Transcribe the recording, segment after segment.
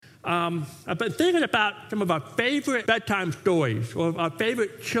I've been thinking about some of our favorite bedtime stories or our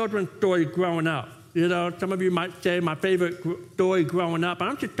favorite children's stories growing up. You know, some of you might say my favorite story growing up.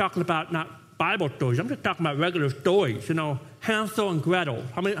 I'm just talking about not Bible stories. I'm just talking about regular stories. You know, Hansel and Gretel.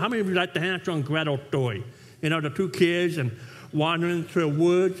 How many of you like the Hansel and Gretel story? You know, the two kids and wandering through the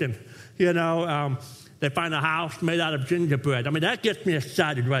woods and, you know, they find a house made out of gingerbread. I mean, that gets me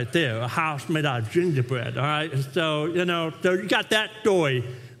excited right there, a house made out of gingerbread, all right? And so, you know, so you got that story.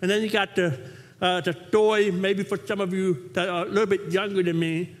 And then you got the story, maybe for some of you that are a little bit younger than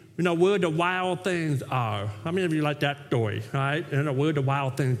me, you know, where the wild things are. How many of you like that story, right? You know, where the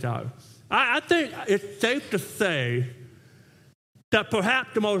wild things are. I think it's safe to say that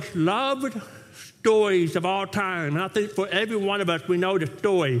perhaps the most loved stories of all time, and I think for every one of us, we know the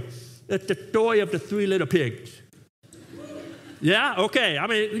story. It's the story of the three little pigs. Yeah, okay. I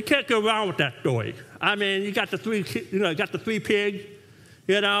mean, you can't go wrong with that story. I mean, you got the three pigs,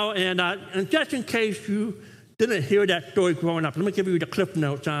 you know, and just in case you didn't hear that story growing up, let me give you the cliff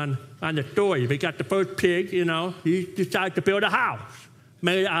notes on the story. We got the first pig, you know, he decides to build a house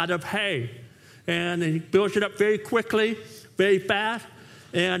made out of hay, and he builds it up very quickly, very fast.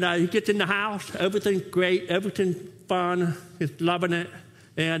 And he gets in the house, everything's great, everything's fun, he's loving it.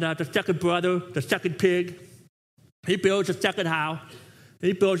 And the second brother, the second pig, he builds a second house.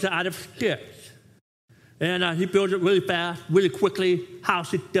 He builds it out of sticks. And he builds it really fast, really quickly,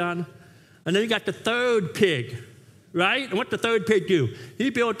 house is done. And then you got the third pig, right? And what the third pig do?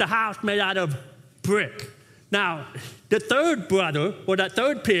 He built the house made out of brick. Now, the third brother, or that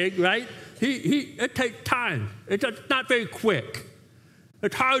third pig, right, it takes time. It's not very quick.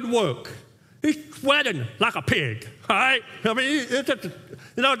 It's hard work. He's sweating like a pig, all right? I mean, it's just,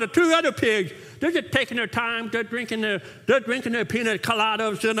 you know, the two other pigs, they're just taking their time. They're drinking their peanut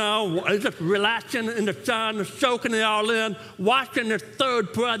coladas, you know, just relaxing in the sun, soaking it all in, watching the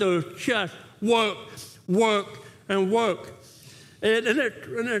third brother just work. And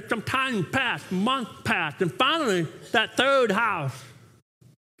then some time passed, months passed, and finally that third house,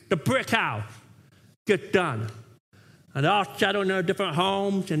 the brick house, gets done. And they're all settled in their different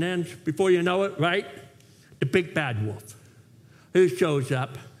homes, and then before you know it, right, the big bad wolf, he shows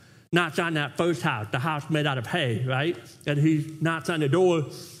up, knocks on that first house, the house made out of hay, right? And he knocks on the door.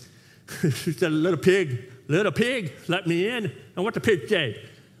 He said, little pig, let me in. And what the pig say?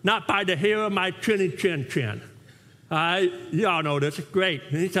 Not by the hair of my chin. All right, you all know this, it's great.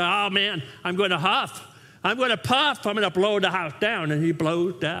 And he said, oh man, I'm going to huff. I'm going to puff. I'm going to blow the house down. And he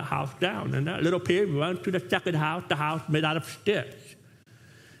blows that house down. And that little pig runs to the second house, the house made out of sticks.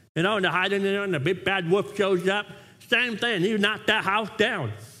 You know, and they're hiding in there, and the big bad wolf shows up. Same thing. He knocked that house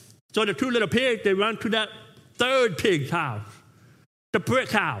down. So the two little pigs, they run to that third pig's house, the brick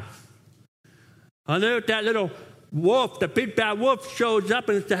house. And there's that little wolf, the big bad wolf shows up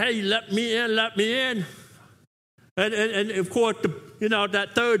and says, hey, let me in. And of course, that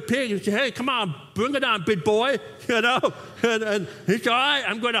third pig, he said, hey, come on, bring it on, big boy, you know. And he said, all right,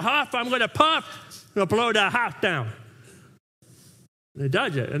 I'm going to huff, I'm going to puff, I'm going to blow that house down. And he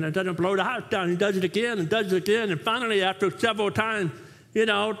does it, and it doesn't blow the house down. He does it again, and finally, after several times, you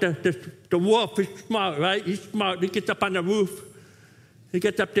know, the wolf is smart, right? He's smart. He gets up on the roof. He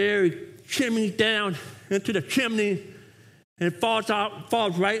gets up there, he chimneys down into the chimney, and falls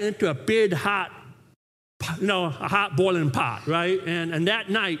right into a big hot, a hot boiling pot, right? And that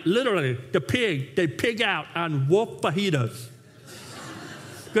night, literally, they pig out on wolf fajitas.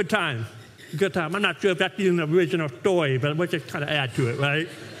 Good time. I'm not sure if that's even the original story, but we'll just kind of add to it, right?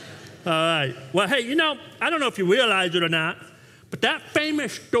 All right. Well, hey, I don't know if you realize it or not, but that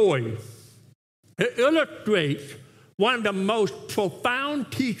famous story, it illustrates one of the most profound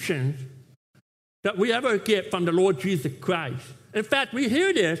teachings that we ever get from the Lord Jesus Christ. In fact, we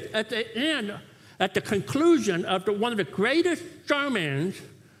hear this at the conclusion of one of the greatest sermons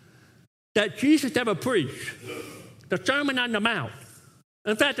that Jesus ever preached, the Sermon on the Mount.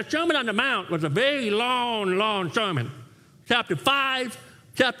 In fact, the Sermon on the Mount was a very long, long sermon. Chapter 5,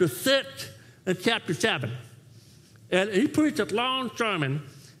 chapter 6, and chapter 7. And he preached a long sermon,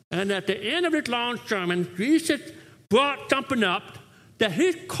 and at the end of his long sermon, Jesus brought something up that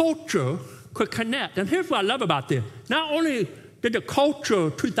his culture could connect. And here's what I love about this. Not only did the culture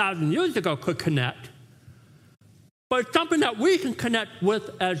 2,000 years ago could connect, but it's something that we can connect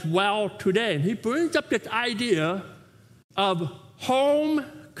with as well today. And he brings up this idea of home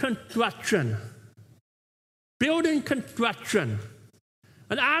construction, building construction.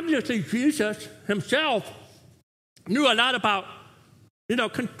 And obviously Jesus himself knew a lot about,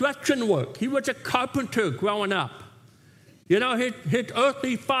 construction work. He was a carpenter growing up. His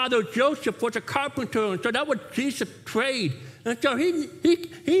earthly father Joseph was a carpenter, and so that was Jesus' trade. And so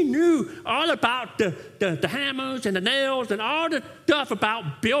he knew all about the hammers and the nails and all the stuff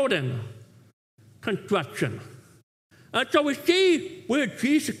about building construction. And so we see where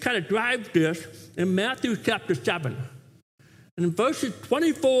Jesus kind of drives this in Matthew chapter 7. And in verses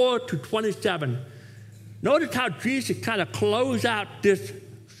 24 to 27, notice how Jesus kind of closed out this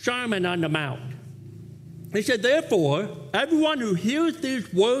Sermon on the Mount. He said, therefore, everyone who hears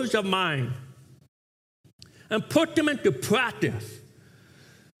these words of mine and put them into practice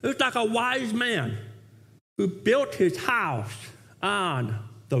is like a wise man who built his house on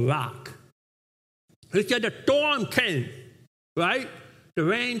the rock. He said the storm came, right? The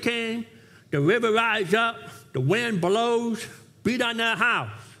rain came, the river rise up, the wind blows, beat on that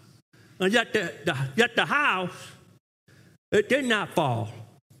house. And yet the house, it did not fall.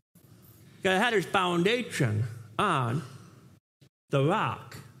 It had its foundation on the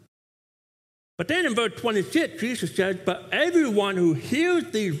rock. But then in verse 26, Jesus says, but everyone who hears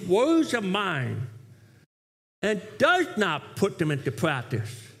these words of mine and does not put them into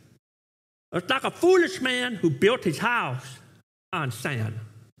practice, it's like a foolish man who built his house on sand.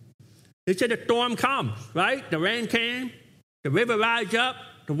 He said the storm comes, right? The rain came, the river rises up,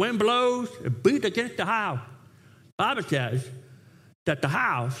 the wind blows, it beats against the house. The Bible says that the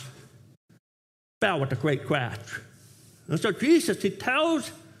house fell with a great crash. And so Jesus, he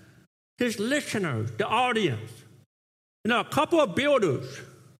tells his listeners, the audience, a couple of builders,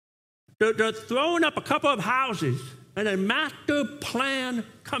 they're throwing up a couple of houses in a master plan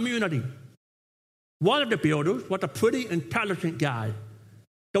community. One of the builders was a pretty intelligent guy,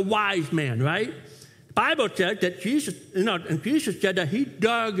 the wise man, right? The Bible says that Jesus, and Jesus said that he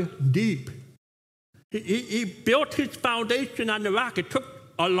dug deep. He built his foundation on the rock. It took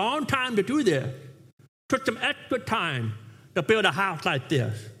a long time to do this. It took some extra time to build a house like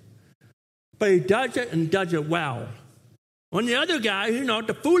this. But he does it and does it well. On the other guy,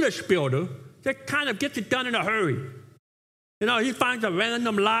 the foolish builder, just kind of gets it done in a hurry. He finds a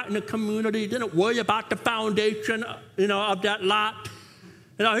random lot in the community, didn't worry about the foundation, of that lot.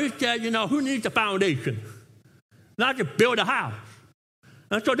 He said, who needs a foundation? Not to build a house.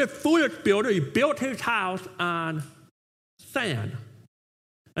 And so this foolish builder, he built his house on sand.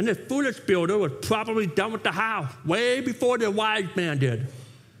 And this foolish builder was probably done with the house way before the wise man did.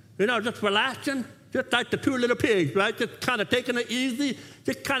 Just relaxing, just like the two little pigs, right? Just kind of taking it easy,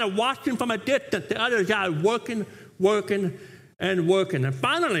 just kind of watching from a distance. The other guy working, and working. And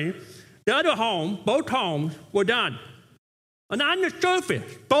finally, the other home, both homes were done. And on the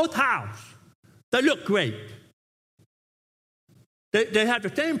surface, both houses, they look great. They have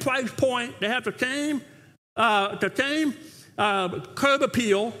the same price point. They have the same curb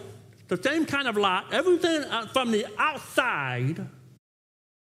appeal, the same kind of lot. Everything from the outside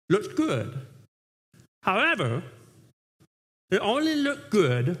looks good. However, they only look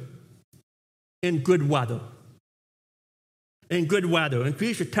good in good weather. In good weather. And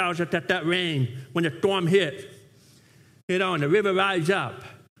Jesus tells us that rain, when the storm hits, and the river rises up,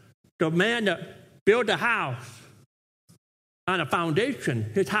 the man that built a house on a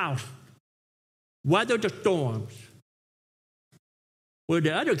foundation, his house, weathered the storms. Where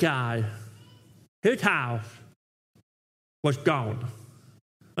the other guy, his house was gone.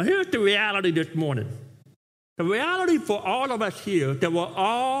 Now here's the reality this morning. The reality for all of us here that we're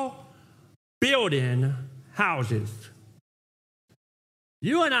all building houses.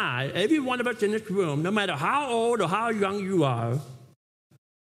 You and I, every one of us in this room, no matter how old or how young you are,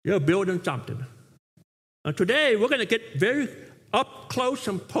 you're building something. And today, we're going to get very up close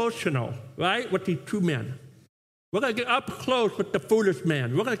and personal, right, with these two men. We're going to get up close with the foolish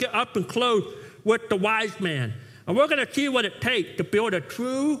man. We're going to get up and close with the wise man. And we're going to see what it takes to build a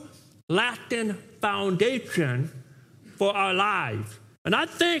true, lasting foundation for our lives. And I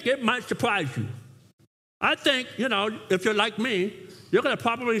think it might surprise you. I think, if you're like me, you're going to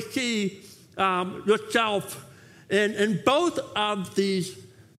probably see yourself in both of these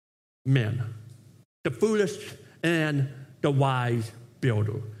men, the foolish and the wise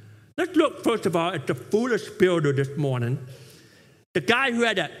builder. Let's look, first of all, at the foolish builder this morning, the guy who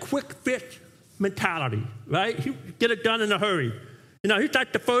had that quick fix mentality, right? He get it done in a hurry. He's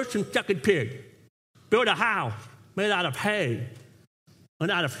like the first and second pig. Build a house made out of hay and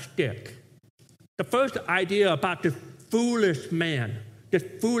out of stick. The first idea about this foolish man, this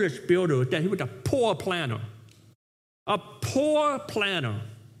foolish builder, is that he was a poor planner. A poor planner.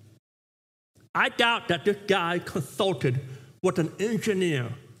 I doubt that this guy consulted with an engineer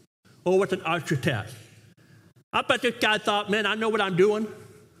or with an architect. I bet this guy thought, man, I know what I'm doing.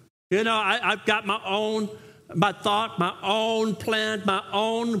 I've got my thought, my own plans, my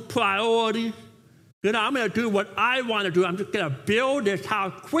own priorities. I'm going to do what I want to do. I'm just going to build this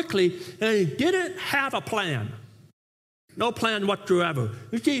house quickly. And he didn't have a plan. No plan whatsoever.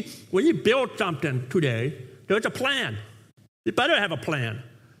 You see, when you build something today, there's a plan. You better have a plan.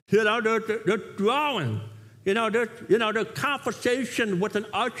 There's drawing. There's conversation with an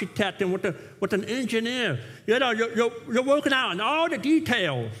architect and with an engineer. You're working out on all the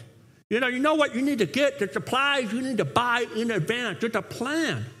details. You know what you need to get, the supplies you need to buy in advance. There's a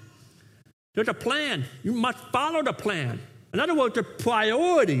plan. There's a plan. You must follow the plan. In other words, the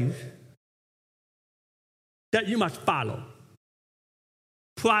priorities that you must follow.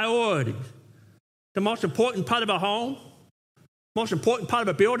 Priorities. The most important part of a home, most important part of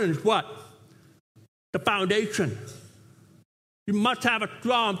a building is what? The foundation. You must have a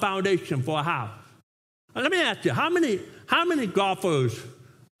strong foundation for a house. Now, let me ask you, how many golfers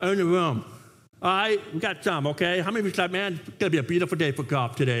are in the room? All right, we got some, okay? How many of you like, man, it's going to be a beautiful day for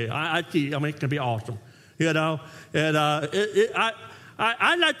golf today? I see, it's going to be awesome, And I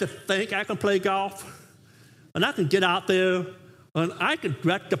like to think I can play golf, and I can get out there, and I can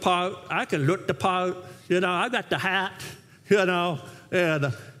dress the part, I can look the part, I got the hat, and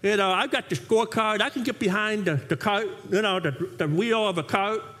I got the scorecard. I can get behind the cart, the wheel of a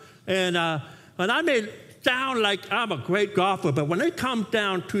cart, and I may sound like I'm a great golfer, but when it comes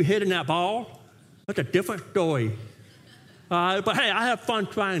down to hitting that ball, that's a different story. But hey, I have fun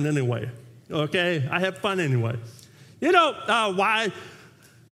trying anyway. Okay, I have fun anyway. Why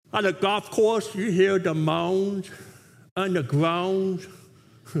on the golf course you hear the moans and the groans,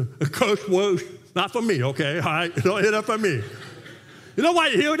 curse words? Not for me, okay? All right, don't hear that from me. You know why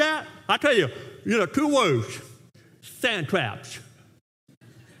you hear that? I tell you, 2 words: sand traps.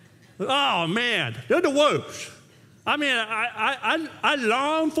 Oh man, they're the worst. I mean, I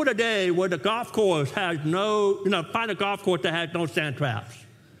long for the day where the golf course has find a golf course that has no sand traps.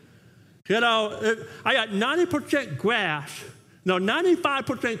 I got 90% grass,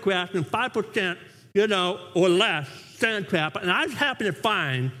 95% grass and 5%, or less sand trap, and I happen to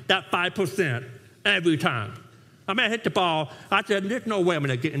find that 5% every time. I mean, I hit the ball. I said, there's no way I'm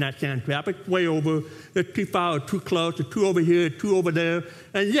going to get in that sand trap. It's way over. It's too far, too close. It's 2 over here, 2 over there.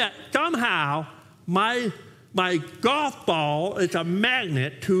 And yet, somehow, my golf ball is a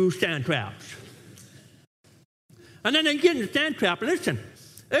magnet to sand traps. And then they get in the sand trap. And listen,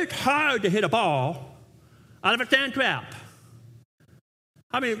 it's hard to hit a ball out of a sand trap.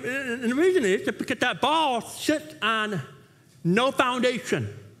 I mean, and the reason is because that ball sits on no foundation.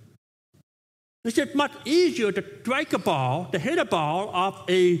 It's just much easier to strike a ball, to hit a ball off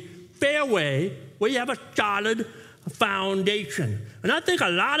a fairway where you have a solid foundation. And I think a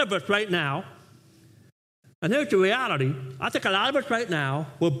lot of us right now, and here's the reality, I think a lot of us right now,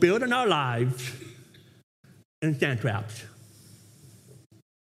 we're building our lives in sand traps.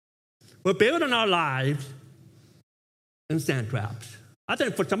 We're building our lives in sand traps. I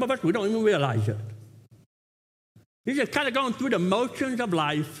think for some of us, we don't even realize it. You're just kind of going through the motions of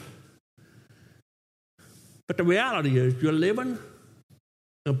life. But the reality is you're living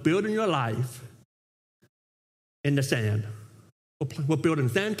and building your life in the sand. We're building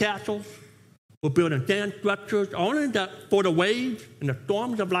sand castles. We're building sand structures only for the waves and the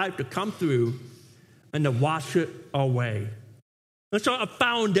storms of life to come through and to wash it away. And so a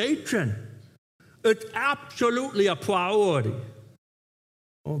foundation is absolutely a priority,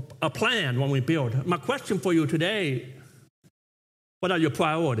 a plan when we build. My question for you today, what are your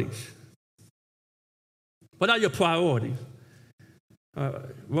priorities? What are your priorities? We're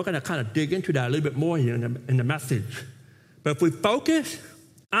going to kind of dig into that a little bit more here in the message. But if we focus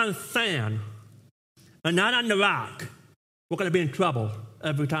on sand and not on the rock, we're going to be in trouble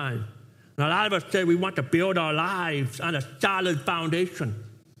every time. And a lot of us say we want to build our lives on a solid foundation.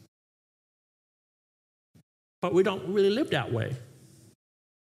 But we don't really live that way.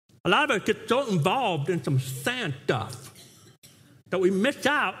 A lot of us get so involved in some sand stuff that we miss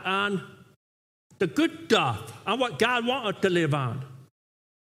out on the good stuff, on what God wants us to live on.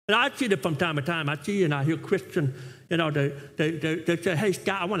 And I see that from time to time. I see and I hear Christians, they say, hey,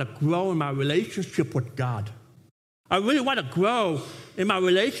 Scott, I want to grow in my relationship with God. I really want to grow in my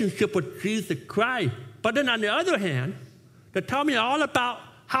relationship with Jesus Christ. But then on the other hand, they tell me all about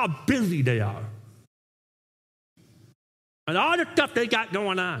how busy they are. And all the stuff they got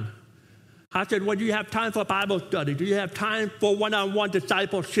going on. I said, well, do you have time for Bible study? Do you have time for one-on-one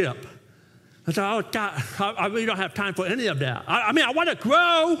discipleship? I said, oh, God, I really don't have time for any of that. I mean, I want to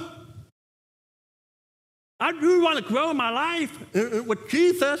grow. I do want to grow in my life with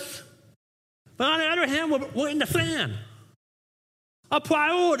Jesus. But on the other hand, we're in the sand. Our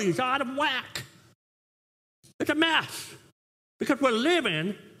priorities are out of whack. It's a mess because we're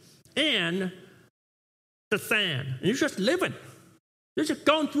living in the sand, and you're just living. You're just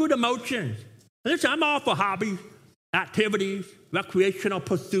going through the motions. And listen, I'm all for hobbies, activities, recreational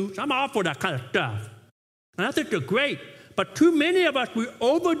pursuits. I'm all for that kind of stuff. And I think they're great. But too many of us, we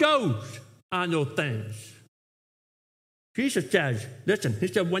overdose on those things. Jesus says, listen, he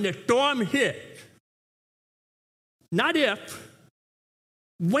said, when the storm hits, not if,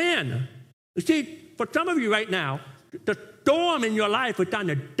 when. You see, for some of you right now, the storm in your life is on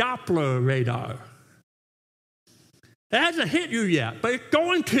the Doppler radar. It hasn't hit you yet, but it's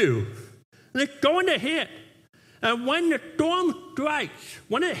going to. And it's going to hit. And when the storm strikes,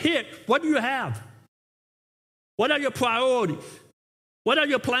 when it hits, what do you have? What are your priorities? What are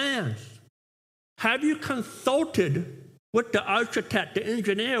your plans? Have you consulted with the architect, the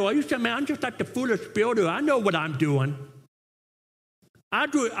engineer? Or you say, man, I'm just like the foolish builder. I know what I'm doing.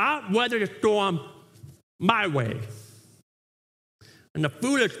 I'll weather the storm my way. And the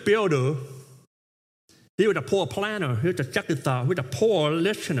foolish builder, he was a poor planner. Here's the second thought. He was a poor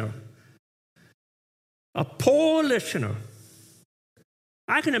listener. A poor listener.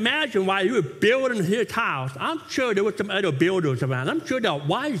 I can imagine while you were building his house, I'm sure there were some other builders around. I'm sure the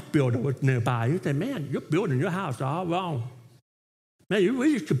wise builder was nearby. You say, man, you're building your house all wrong. Man, you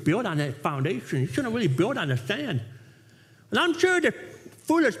really should build on that foundation. You shouldn't really build on the sand. And I'm sure the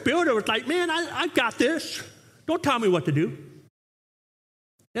foolish builder was like, man, I got this. Don't tell me what to do.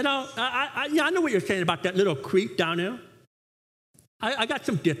 You know, I know what you're saying about that little creek down there. I got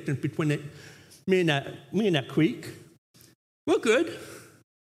some distance between me and that creek. We're good.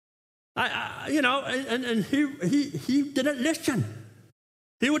 And he didn't listen.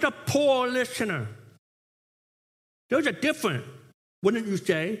 He was a poor listener. There's a difference, wouldn't you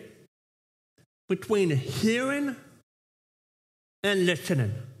say, between hearing and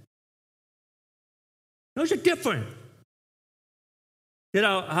listening. There's a difference. You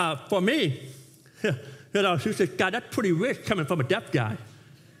know, for me, you know, she says, God, that's pretty rich coming from a deaf guy.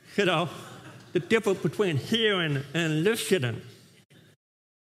 You know, the difference between hearing and listening.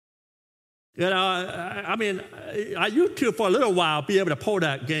 You know, I mean, I used to for a little while be able to play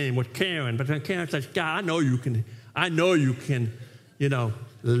that game with Karen, but then Karen says, God, I know you can, you know,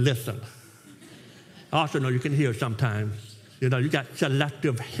 listen. I also know you can hear sometimes. You know, you got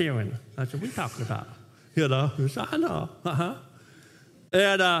selective hearing. I said, what are you talking about? You know, she said, I know,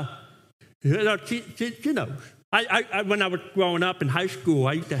 And, you know, she knows. When I was growing up in high school,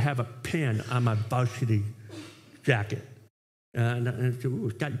 I used to have a pin on my varsity jacket. And I said, ooh,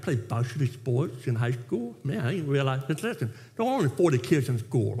 God, you play varsity sports in high school? Man, I didn't realize. Listen, there were only 40 kids in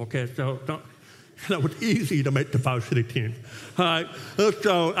school, okay? So it was easy to make the varsity team. All right?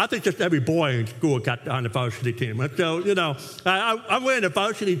 So I think just every boy in school got on the varsity team. And so, you know, I'm wearing a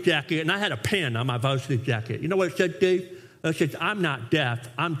varsity jacket, and I had a pin on my varsity jacket. You know what it said, Dave? It said, I'm not deaf.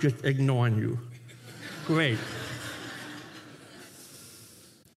 I'm just ignoring you. Great.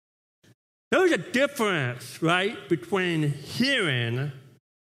 There's a difference, right, between hearing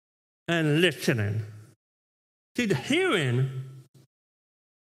and listening. See, the hearing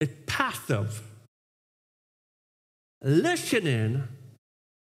is passive. Listening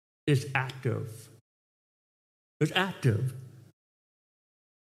is active. It's active.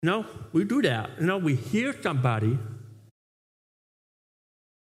 You know, we do that. You know, we hear somebody,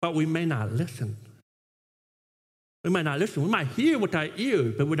 but we may not listen. We might not listen. We might hear with our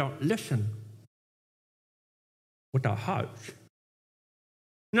ears, but we don't listen with our hearts.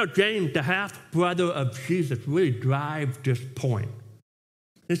 You know, James, the half-brother of Jesus, really drives this point.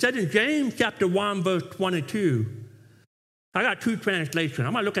 It said in James chapter 1, verse 22, I got two translations.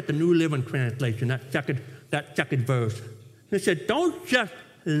 I'm going to look at the New Living Translation, that second verse. It said, don't just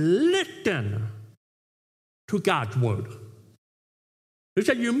listen to God's word. It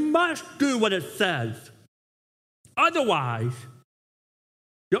said, you must do what it says. Otherwise,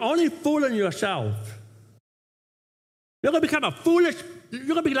 you're only fooling yourself. You're going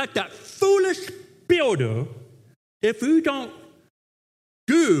to be like that foolish builder if you don't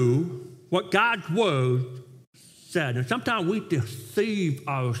do what God's word said. And sometimes we deceive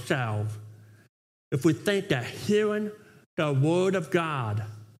ourselves if we think that hearing the word of God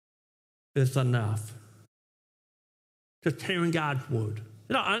is enough. Just hearing God's word.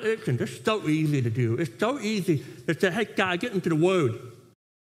 You know, listen, it's so easy to do. It's so easy to say, hey, God, get into the word.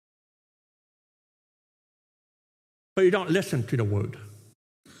 But you don't listen to the word.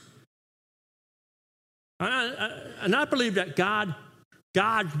 And I believe that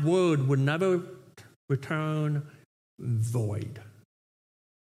God's word would never return void.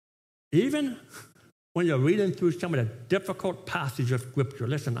 Even when you're reading through some of the difficult passages of Scripture.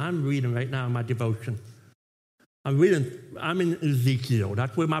 Listen, I'm reading right now in my devotion. I'm in Ezekiel.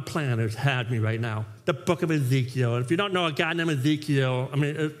 That's where my planners had me right now. The book of Ezekiel. If you don't know a guy named Ezekiel, I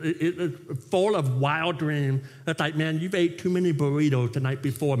mean, it's full of wild dreams. It's like, man, you've ate too many burritos the night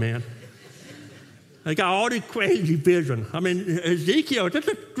before, man. I got all these crazy visions. I mean, Ezekiel, it's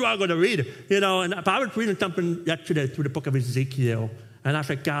a struggle to read it, you know. And if I was reading something yesterday through the book of Ezekiel, and I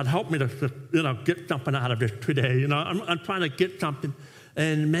said, God, help me to, you know, get something out of this today. You know, I'm trying to get something.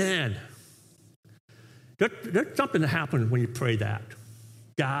 And man, there's something that happens when you pray that.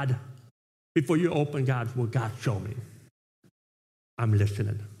 God, before you open God's word, God, show me. I'm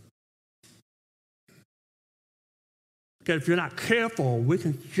listening. Because if you're not careful, we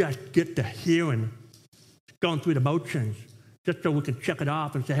can just get to hearing, going through the motions, just so we can check it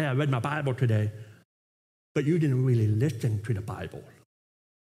off and say, hey, I read my Bible today. But you didn't really listen to the Bible.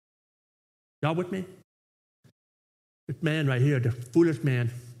 Y'all with me? This man right here, the foolish man,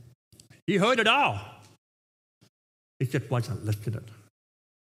 he heard it all. He just wasn't listening.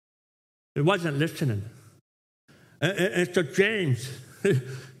 He wasn't listening. And so James,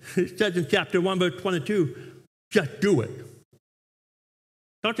 he says in chapter 1, verse 22, just do it.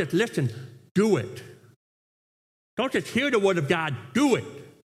 Don't just listen, do it. Don't just hear the word of God, do it.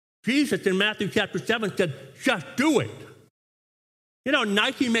 Jesus in Matthew chapter 7 said, just do it. You know,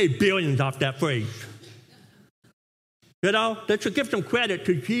 Nike made billions off that phrase. You know, they should give some credit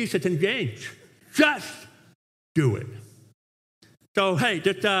to Jesus and James. Just do it. So, hey,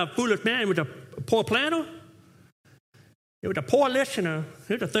 this foolish man was a poor planner. He was a poor listener.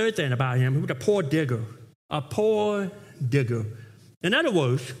 Here's the third thing about him. He was a poor digger. A poor digger. In other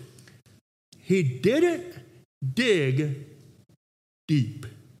words, he didn't dig deep.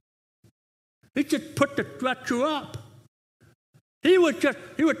 He just put the stretcher up. He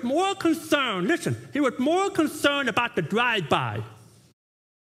was more concerned, listen, he was more concerned about the drive-by.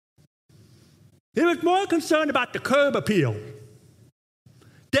 He was more concerned about the curb appeal,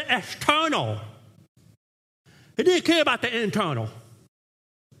 the external. He didn't care about the internal.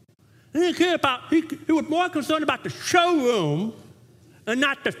 He didn't care about, he was more concerned about the showroom and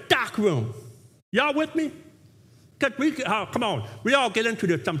not the stock room. Y'all with me? Because come on, we all get into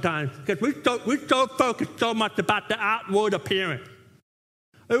this sometimes because we're so focused so much about the outward appearance.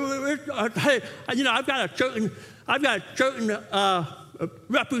 Hey, you know, I've got a certain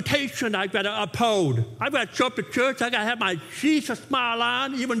reputation I've got to uphold. I've got to show up to church. I've got to have my Jesus smile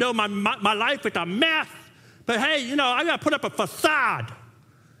on, even though my life is a mess. But hey, you know, I got to put up a facade.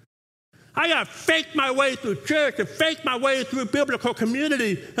 I got to fake my way through church and fake my way through biblical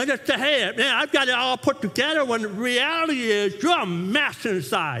community and just say, hey, man, I've got it all put together when the reality is you're a mess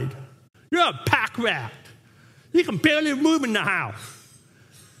inside. You're a pack rat. You can barely move in the house.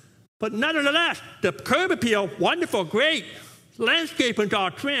 But nonetheless, the curb appeal, wonderful, great. Landscaping's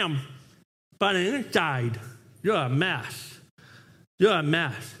all trim. But on the inside, you're a mess. You're a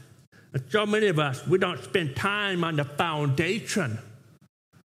mess. And so many of us, we don't spend time on the foundation,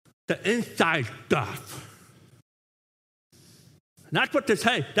 the inside stuff. And that's what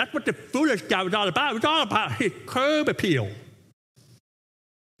the foolish guy was all about. It was all about his curb appeal.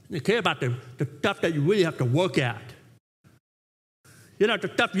 You care about the stuff that you really have to work at. You know, the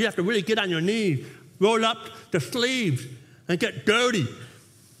stuff you have to really get on your knees, roll up the sleeves, and get dirty. You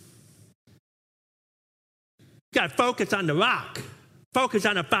got to focus on the rock, focus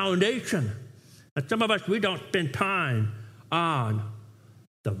on the foundation. And some of us, we don't spend time on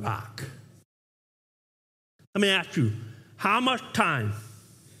the rock. Let me ask you, how much time,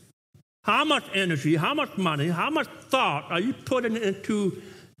 how much energy, how much money, how much thought are you putting into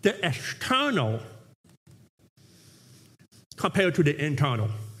the external compared to the internal?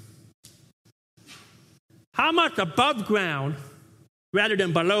 How much above ground rather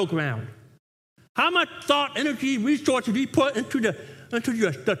than below ground? How much thought, energy, resources you put into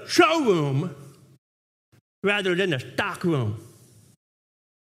the showroom rather than the stock room?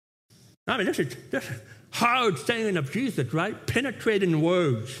 I mean, this is hard saying of Jesus, right? Penetrating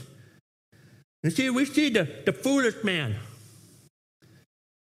words. And see, we see the foolish man.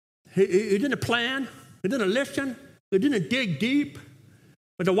 He didn't plan. He didn't listen. He didn't dig deep.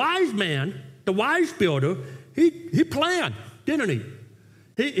 But the wise man, the wise builder, he planned, didn't he?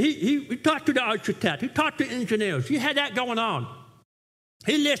 He talked to the architect. He talked to engineers. He had that going on.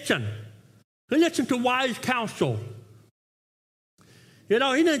 He listened. He listened to wise counsel. You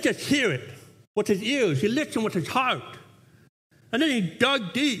know, he didn't just hear it with his ears. He listened with his heart. And then he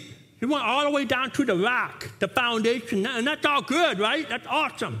dug deep. He went all the way down to the rock, the foundation. And that's all good, right? That's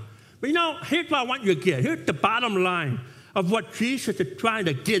awesome. But you know, here's what I want you to get. Here's the bottom line of what Jesus is trying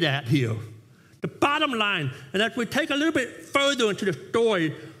to get at here. The bottom line, and as we take a little bit further into the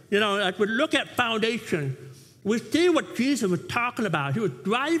story, you know, as we look at foundation, we see what Jesus was talking about. He was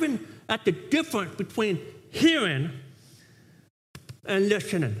driving at the difference between hearing and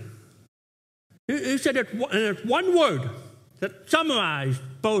listening. He said it's one word that summarized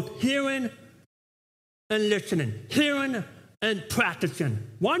both hearing and listening, hearing and practicing.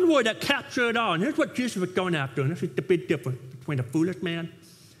 One word that captured it all. And here's what Jesus was going after. And this is the big difference between the foolish man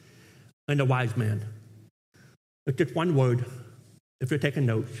and the wise man. It's just one word, if you're taking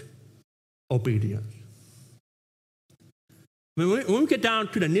notes: obedience. When we get down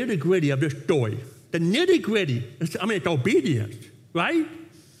to the nitty-gritty of this story, the nitty-gritty, it's obedience, right?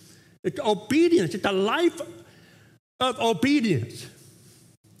 It's obedience. It's a life of obedience.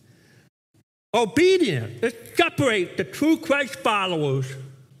 Obedience, it separates the true Christ followers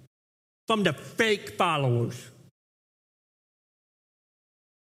from the fake followers.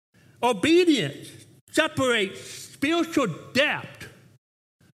 Obedience separates spiritual depth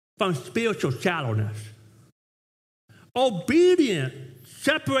from spiritual shallowness. Obedience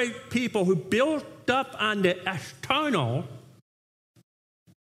separates people who build up on the external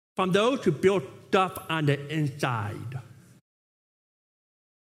from those who build up on the inside.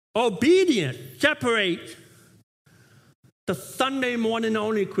 Obedience separates the Sunday morning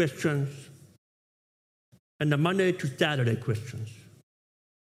only Christians and the Monday to Saturday Christians.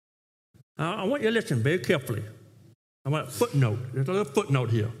 I want you to listen very carefully. I want a footnote. There's a little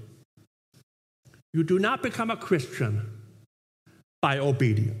footnote here. You do not become a Christian by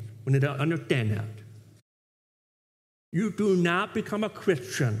obedience. We need to understand that. You do not become a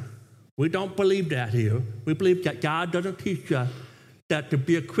Christian. We don't believe that here. We believe that God doesn't teach us that to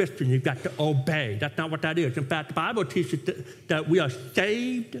be a Christian, you've got to obey. That's not what that is. In fact, the Bible teaches that we are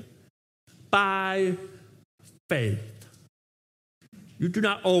saved by faith. You do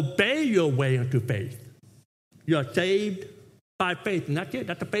not obey your way into faith. You are saved by faith, and that's it.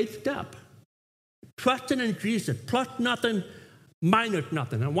 That's the faith step. Trusting in Jesus, plus nothing, minus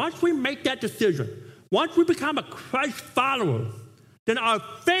nothing. And once we make that decision, once we become a Christ follower, then our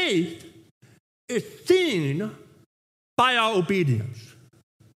faith is seen by our obedience.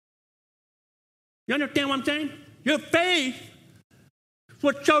 You understand what I'm saying? Your faith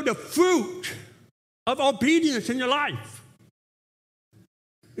will show the fruit of obedience in your life.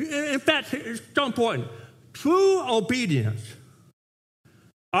 In fact, it's so important. True obedience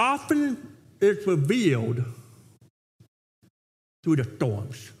often is revealed through the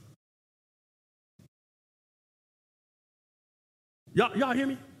storms. Y'all hear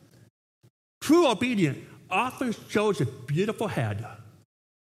me? True obedience often shows a beautiful head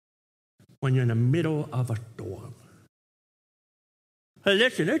when you're in the middle of a storm. Hey,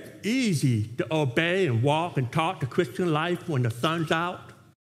 listen, it's easy to obey and walk and talk the Christian life when the sun's out,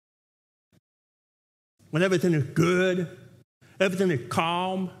 when everything is good, everything is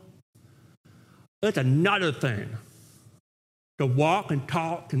calm. It's another thing to walk and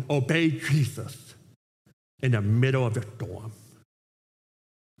talk and obey Jesus in the middle of the storm.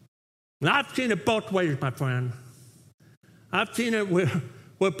 And I've seen it both ways, my friend. I've seen it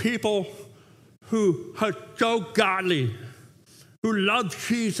where people who are so godly, who love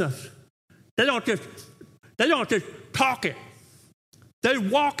Jesus, they don't just talk it. They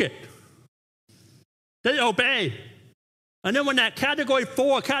walk it. They obey. And then when that category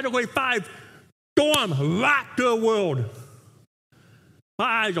 4, category 5 storm rocked the world, my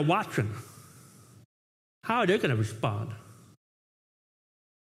eyes are watching. How are they going to respond?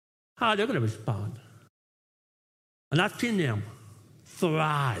 How are they going to respond? And I've seen them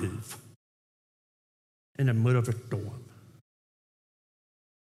thrive in the middle of a storm.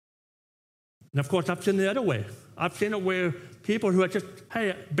 And of course, I've seen the other way. I've seen it where people who are just,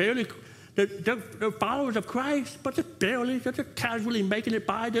 barely, they're followers of Christ, but they're just casually making it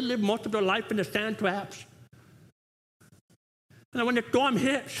by. They live most of their life in the sand traps. And then when the storm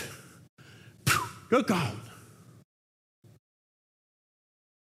hits, they're gone.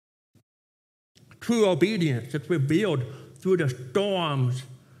 True obedience is revealed through the storms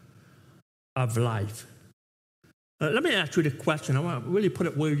of life. Let me ask you the question. I want to really put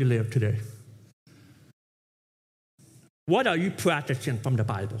it where you live today. What are you practicing from the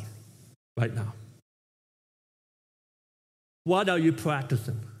Bible right now? What are you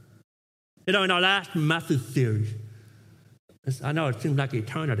practicing? In our last message series, I know it seems like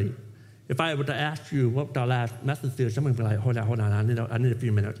eternity. If I were to ask you what our last message series, someone would be like, hold on, I need a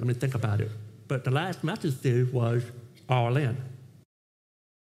few minutes. Let me think about it. But the last message series was all in.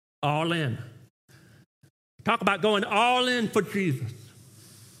 All in. Talk about going all in for Jesus.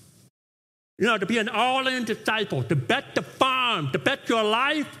 To be an all-in disciple, to bet the farm, to bet your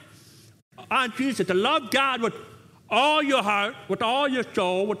life on Jesus, to love God with all your heart, with all your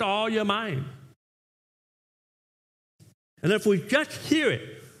soul, with all your mind. And if we just hear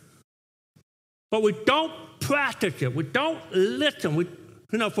it, but we don't practice it, we don't listen,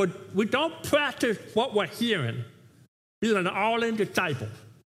 we don't practice what we're hearing, being an all-in disciple,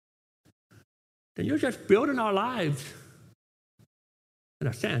 then you're just building our lives in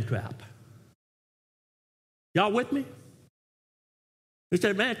a sand trap. Y'all with me? You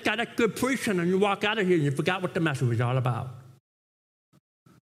say, man, it's got that good preaching, and you walk out of here and you forgot what the message was all about.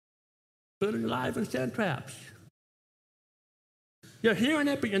 Building your life in sand traps. You're hearing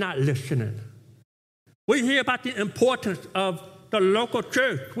it, but you're not listening. We hear about the importance of the local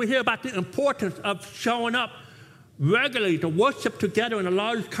church. We hear about the importance of showing up regularly to worship together in a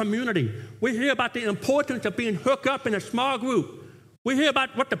large community. We hear about the importance of being hooked up in a small group. We hear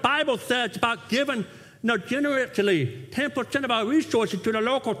about what the Bible says about giving generously 10% of our resources to the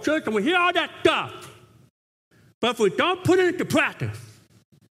local church, and we hear all that stuff. But if we don't put it into practice,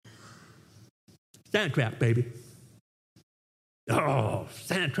 sand trap, baby. Oh,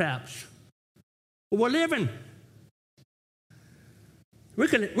 sand traps. We're living. We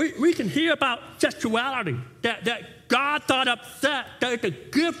can hear about sexuality, that God thought upset, that it's a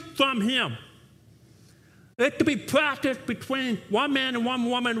gift from him. It's to be practiced between one man and one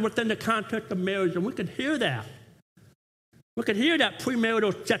woman within the context of marriage, and we can hear that. We can hear that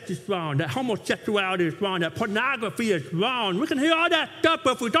premarital sex is wrong, that homosexuality is wrong, that pornography is wrong. We can hear all that stuff,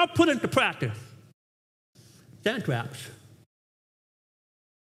 but if we don't put it into practice, sand traps.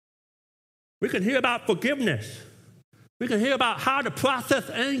 We can hear about forgiveness. We can hear about how to process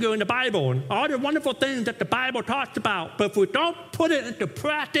anger in the Bible and all the wonderful things that the Bible talks about. But if we don't put it into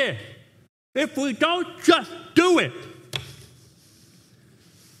practice, if we don't just do it,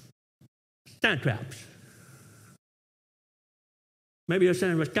 sand traps. Maybe you're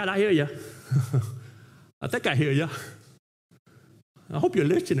saying, well, Scott, I hear you. I think I hear you. I hope you're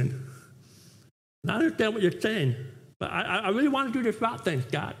listening. And I understand what you're saying. But I really want to do this right thing,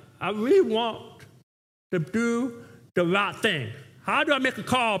 Scott. I really want to do the right thing. How do I make a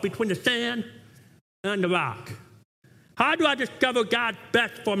call between the sand and the rock? How do I discover God's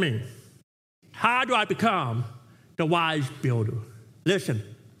best for me? How do I become the wise builder? Listen,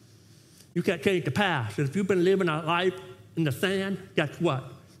 you can't change the past. If you've been living a life in the sand, guess what?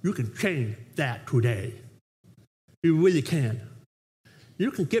 You can change that today. You really can.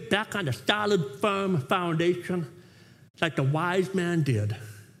 You can get back on the solid, firm foundation like the wise man did.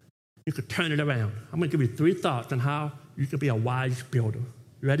 You could turn it around. I'm going to give you 3 thoughts on how you can be a wise builder.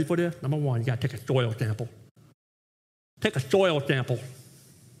 You ready for this? Number 1, you got to take a soil sample. Take a soil sample.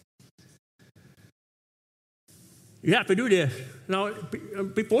 You have to do this.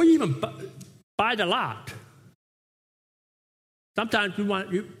 Before you even buy the lot, sometimes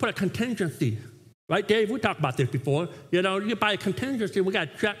you put a contingency. Right, Dave? We talked about this before. You buy a contingency, we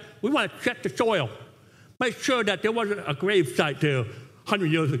want to check the soil. Make sure that there wasn't a grave site there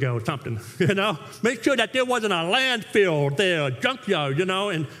 100 years ago or something, Make sure that there wasn't a landfill there, a junkyard,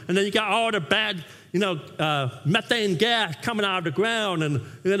 and then you got all the bad, methane gas coming out of the ground, and,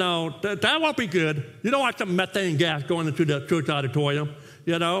 that won't be good. You don't want some methane gas going into the church auditorium,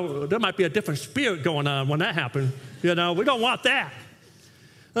 There might be a different spirit going on when that happens, We don't want that.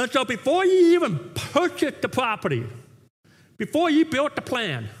 And so before you even purchase the property, before you build the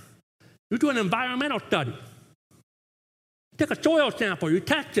plan, you do an environmental study. Take a soil sample, you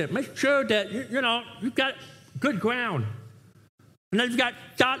test it, make sure that you've got good ground. And then you've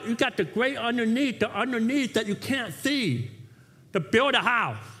got the grade underneath that you can't see to build a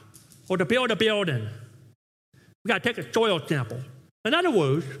house or to build a building. You've got to take a soil sample. In other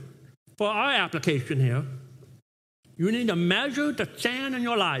words, for our application here, you need to measure the sand in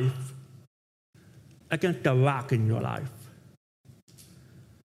your life against the rock in your life.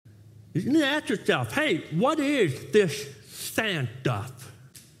 You need to ask yourself, hey, what is this sand stuff?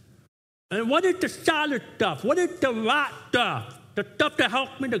 And what is the solid stuff? What is the rock stuff? The stuff that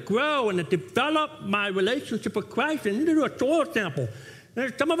helps me to grow and to develop my relationship with Christ. And you need to do a soil sample.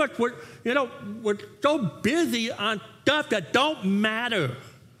 And some of us, we're so busy on stuff that don't matter.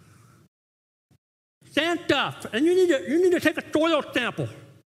 Sand stuff. And you need to take a soil sample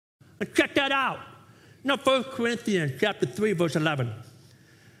and check that out. 1 Corinthians chapter 3, verse 11.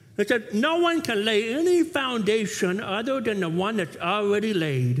 It says, no one can lay any foundation other than the one that's already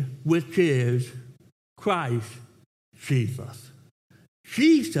laid, which is Christ Jesus.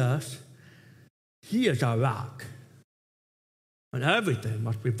 Jesus, he is our rock. And everything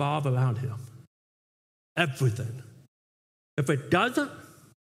must revolve around him. Everything. If it doesn't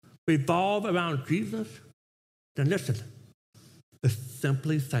revolve around Jesus, then listen, it's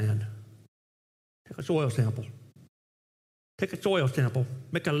simply sand. Take a soil sample. Take a soil sample,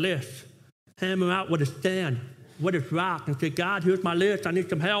 make a list, hammer out what is sand. what is rock and say, God, here's my list. I need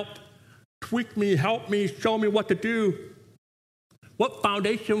some help. Tweak me, help me, show me what to do. What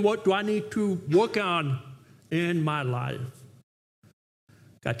foundation, what do I need to work on in my life?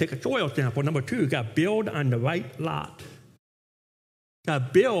 Got to take a soil sample. Number 2, got to build on the right lot. Got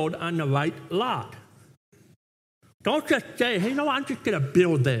to build on the right lot. Don't just say, hey, no, I'm just going to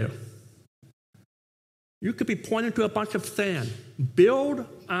build there. You could be pointing to a bunch of sand. Build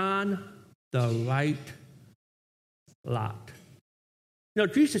on the right lot. You know,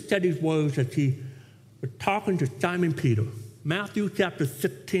 Jesus said these words as he was talking to Simon Peter. Matthew chapter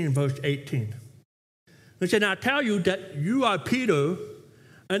 16, verse 18. He said, I tell you that you are Peter,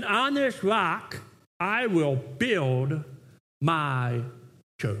 and on this rock I will build my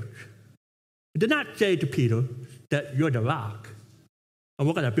church. He did not say to Peter that you're the rock, and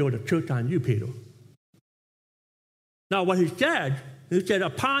we're going to build a church on you, Peter. Now, what he said,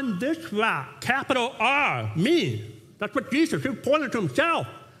 upon this rock, capital R, me. That's what Jesus, he pointed to himself.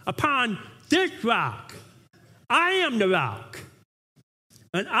 Upon this rock, I am the rock,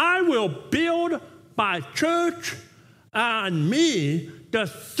 and I will build my church on me, the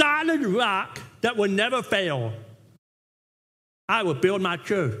solid rock that will never fail. I will build my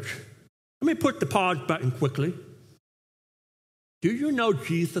church. Let me put the pause button quickly. Do you know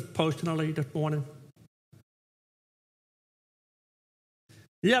Jesus personally this morning?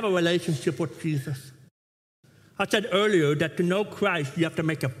 Do you have a relationship with Jesus? I said earlier that to know Christ, you have to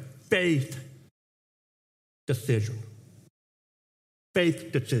make a faith decision.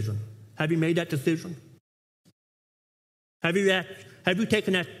 Faith decision. Have you made that decision? Have you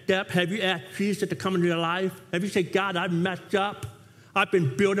taken that step? Have you asked Jesus to come into your life? Have you said, God, I've messed up. I've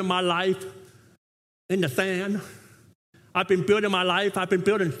been building my life in the sand. I've been building my life. I've been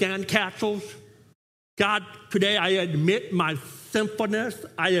building sand castles. God, today I admit my sinfulness.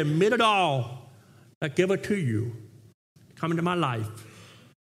 I admit it all. I give it to you. Come into my life.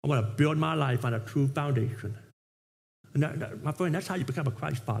 I want to build my life on a true foundation. And my friend, that's how you become a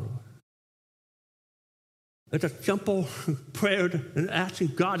Christ follower. It's a simple prayer and asking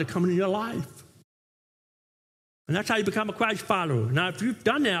God to come into your life. And that's how you become a Christ follower. Now, if you've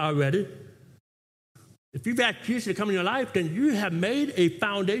done that already, if you've asked Jesus to come in your life, then you have made a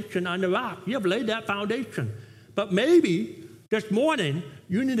foundation on the rock. You have laid that foundation. But maybe this morning,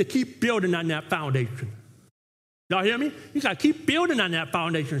 you need to keep building on that foundation. Y'all hear me? You got to keep building on that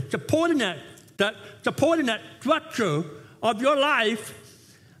foundation, supporting that structure of your life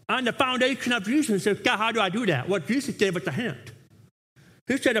on the foundation of Jesus. And say, God, how do I do that? Well, Jesus gave us a hint.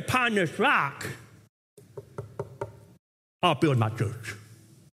 He said, upon this rock, I'll build my church.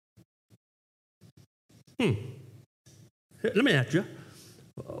 Let me ask you,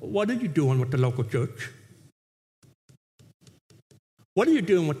 what are you doing with the local church? What are you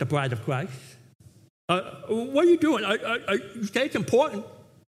doing with the bride of Christ? What are you doing? You say it's important.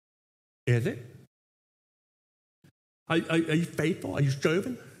 Is it? Are you faithful? Are you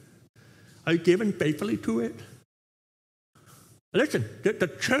serving? Are you giving faithfully to it? Listen, the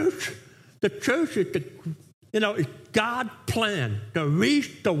church is it's God's plan to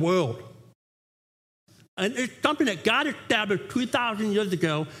reach the world. And it's something that God established 2,000 years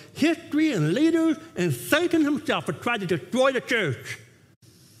ago. History and leaders and Satan himself have tried to destroy the church.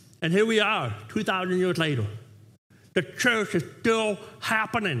 And here we are, 2,000 years later. The church is still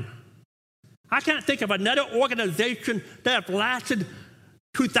happening. I can't think of another organization that has lasted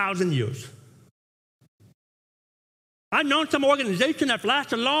 2,000 years. I've known some organizations that have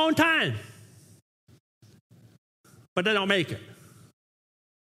lasted a long time, but they don't make it.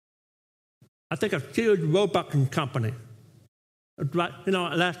 I think of Sears Roebuck and Company.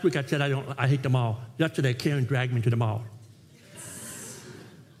 Last week I said I hate the mall. Yesterday Karen dragged me to the mall.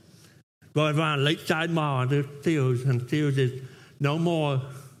 Going around Lakeside Mall, there's Sears, and Sears is no more.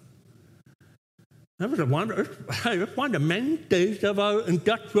 That was one of the main days of our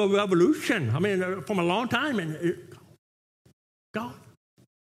industrial revolution. I mean, from a long time, and God,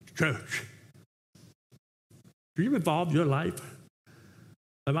 church. Do you revolve your life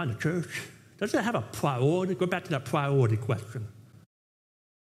around the church? Does it have a priority? Go back to that priority question.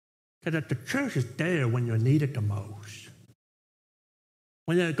 Because the church is there when you're needed the most.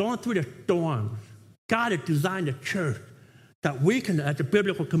 When you're going through the storms, God has designed a church that we can, as a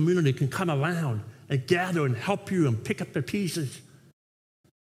biblical community, can come around and gather and help you and pick up the pieces.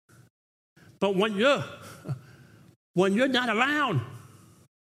 But when you're not around,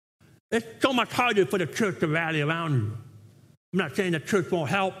 it's so much harder for the church to rally around you. I'm not saying the church won't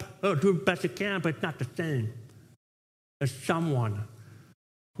help. It'll do the best it can, but it's not the same as someone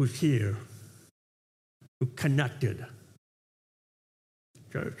who's here, who's connected.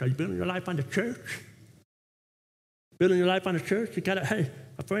 Church, are you building your life on the church? Building your life on the church, you gotta, hey,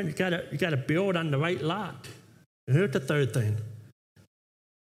 my friend, you gotta build on the right lot. And here's the third thing.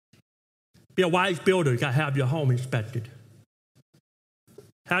 Be a wise builder, you gotta have your home inspected.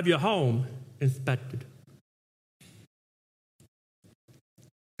 Have your home inspected.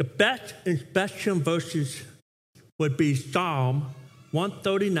 The best inspection verses would be Psalm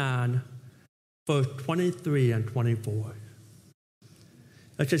 139, verse 23 and 24.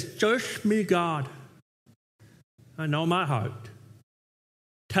 It says, search me, God, and know my heart.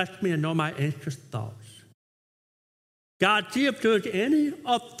 Test me and know my anxious thoughts. God, see if there's any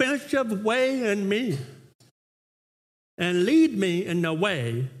offensive way in me, and lead me in the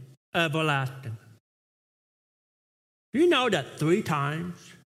way everlasting. Do you know that 3 times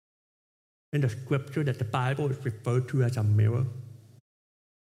in the scripture that the Bible is referred to as a mirror?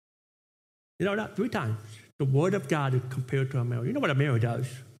 You know that 3 times. The Word of God is compared to a mirror. You know what a mirror does?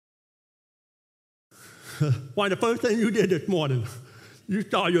 One of the first things you did this morning, you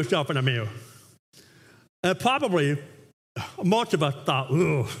saw yourself in a mirror. And probably most of us thought,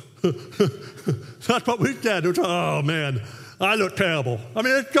 oh, that's what we said. It was, oh, man, I look terrible. I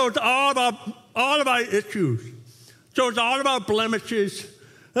mean, it shows all of our issues. It shows all of our blemishes.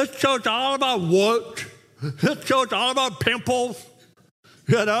 It shows all of our warts. It shows all of our pimples.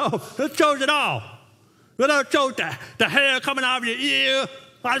 You know, it shows it all. You know, it shows the hair coming out of your ear,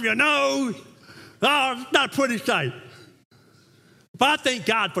 out of your nose. Oh, it's not a pretty sight. But I thank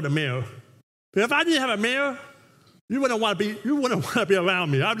God for the mirror. If I didn't have a mirror, you wouldn't want to be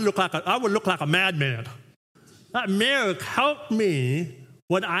around me. I would look like a madman. That mirror helped me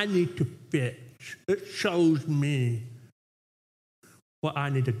what I need to fix. It shows me what I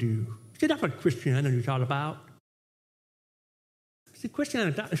need to do. See, that's what Christianity is all about. See,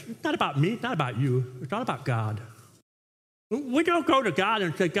 Christianity, it's not about me, it's not about you. It's all about God. We don't go to God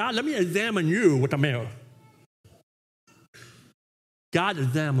and say, God, let me examine you with a mirror. God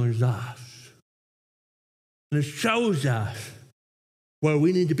examines us. And it shows us where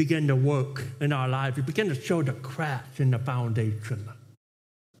we need to begin to work in our lives. It begins to show the cracks in the foundation.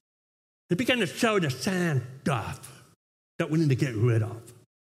 It begins to show the sand stuff that we need to get rid of.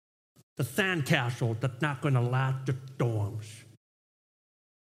 The sandcastle that's not going to last the storms.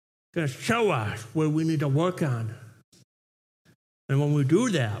 It's going to show us where we need to work on. And when we do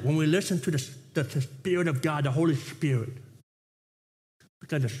that, when we listen to the Spirit of God, the Holy Spirit, it's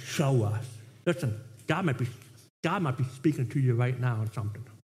going to show us. Listen, God might be speaking to you right now on something.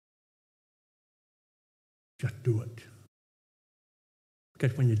 Just do it.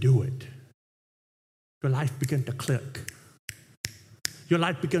 Because when you do it, your life begins to click. Your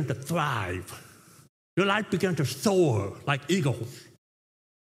life begins to thrive. Your life begins to soar like eagles.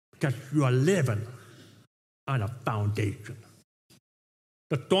 Because you are living on a foundation.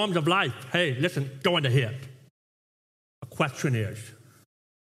 The storms of life, hey, listen, going to hit. The question is,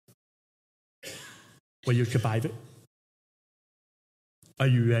 will you survive it? Are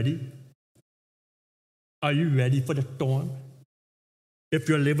you ready? Are you ready for the storm? If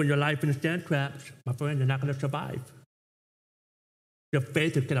you're living your life in the sand traps, my friend, you're not going to survive. Your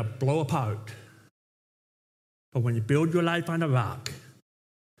faith is going to blow apart. But when you build your life on a rock,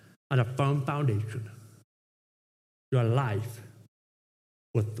 on a firm foundation, your life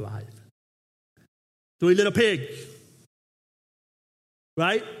will thrive. 3 little pigs,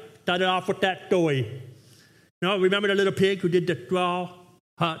 right? Started off with that story. You know, remember the little pig who did the straw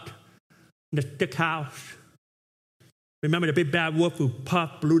hut, the stick house? Remember the big bad wolf who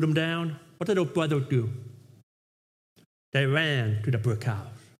puffed, blew them down? What did those brothers do? They ran to the brick house.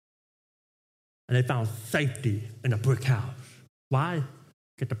 And they found safety in the brick house. Why?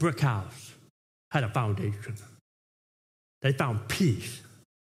 Because the brick house had a foundation. They found peace.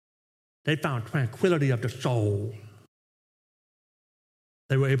 They found tranquility of the soul.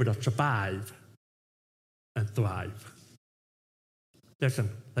 They were able to survive and thrive.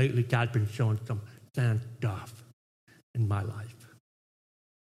 Listen, lately God's been showing some sand stuff in my life.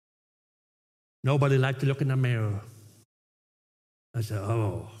 Nobody likes to look in the mirror and say,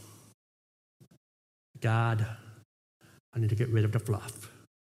 oh, God, I need to get rid of the fluff.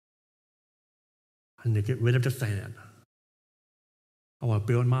 I need to get rid of the sand. I want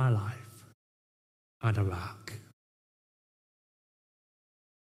to build my life on the rock.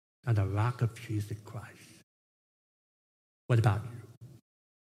 On the rock of Jesus Christ. What about you?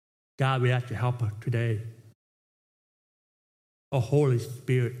 God, we ask you to help us today. Oh, Holy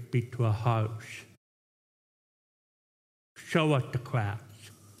Spirit, speak to our hearts. Show us the cracks.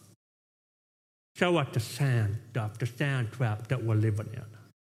 Show us the sand stuff, the sand trap that we're living in.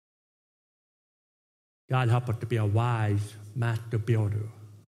 God, help us to be a wise master builder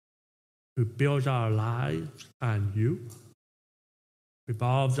who builds our lives on you,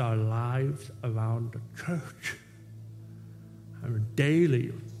 revolves our lives around the church, and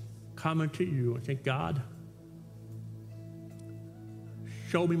daily coming to you and saying, God,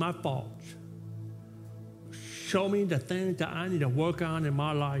 show me my faults. Show me the things that I need to work on in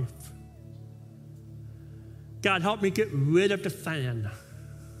my life. God, help me get rid of the sand.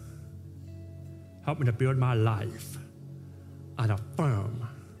 Help me to build my life on a firm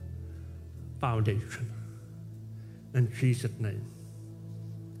foundation. In Jesus' name,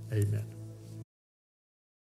 amen.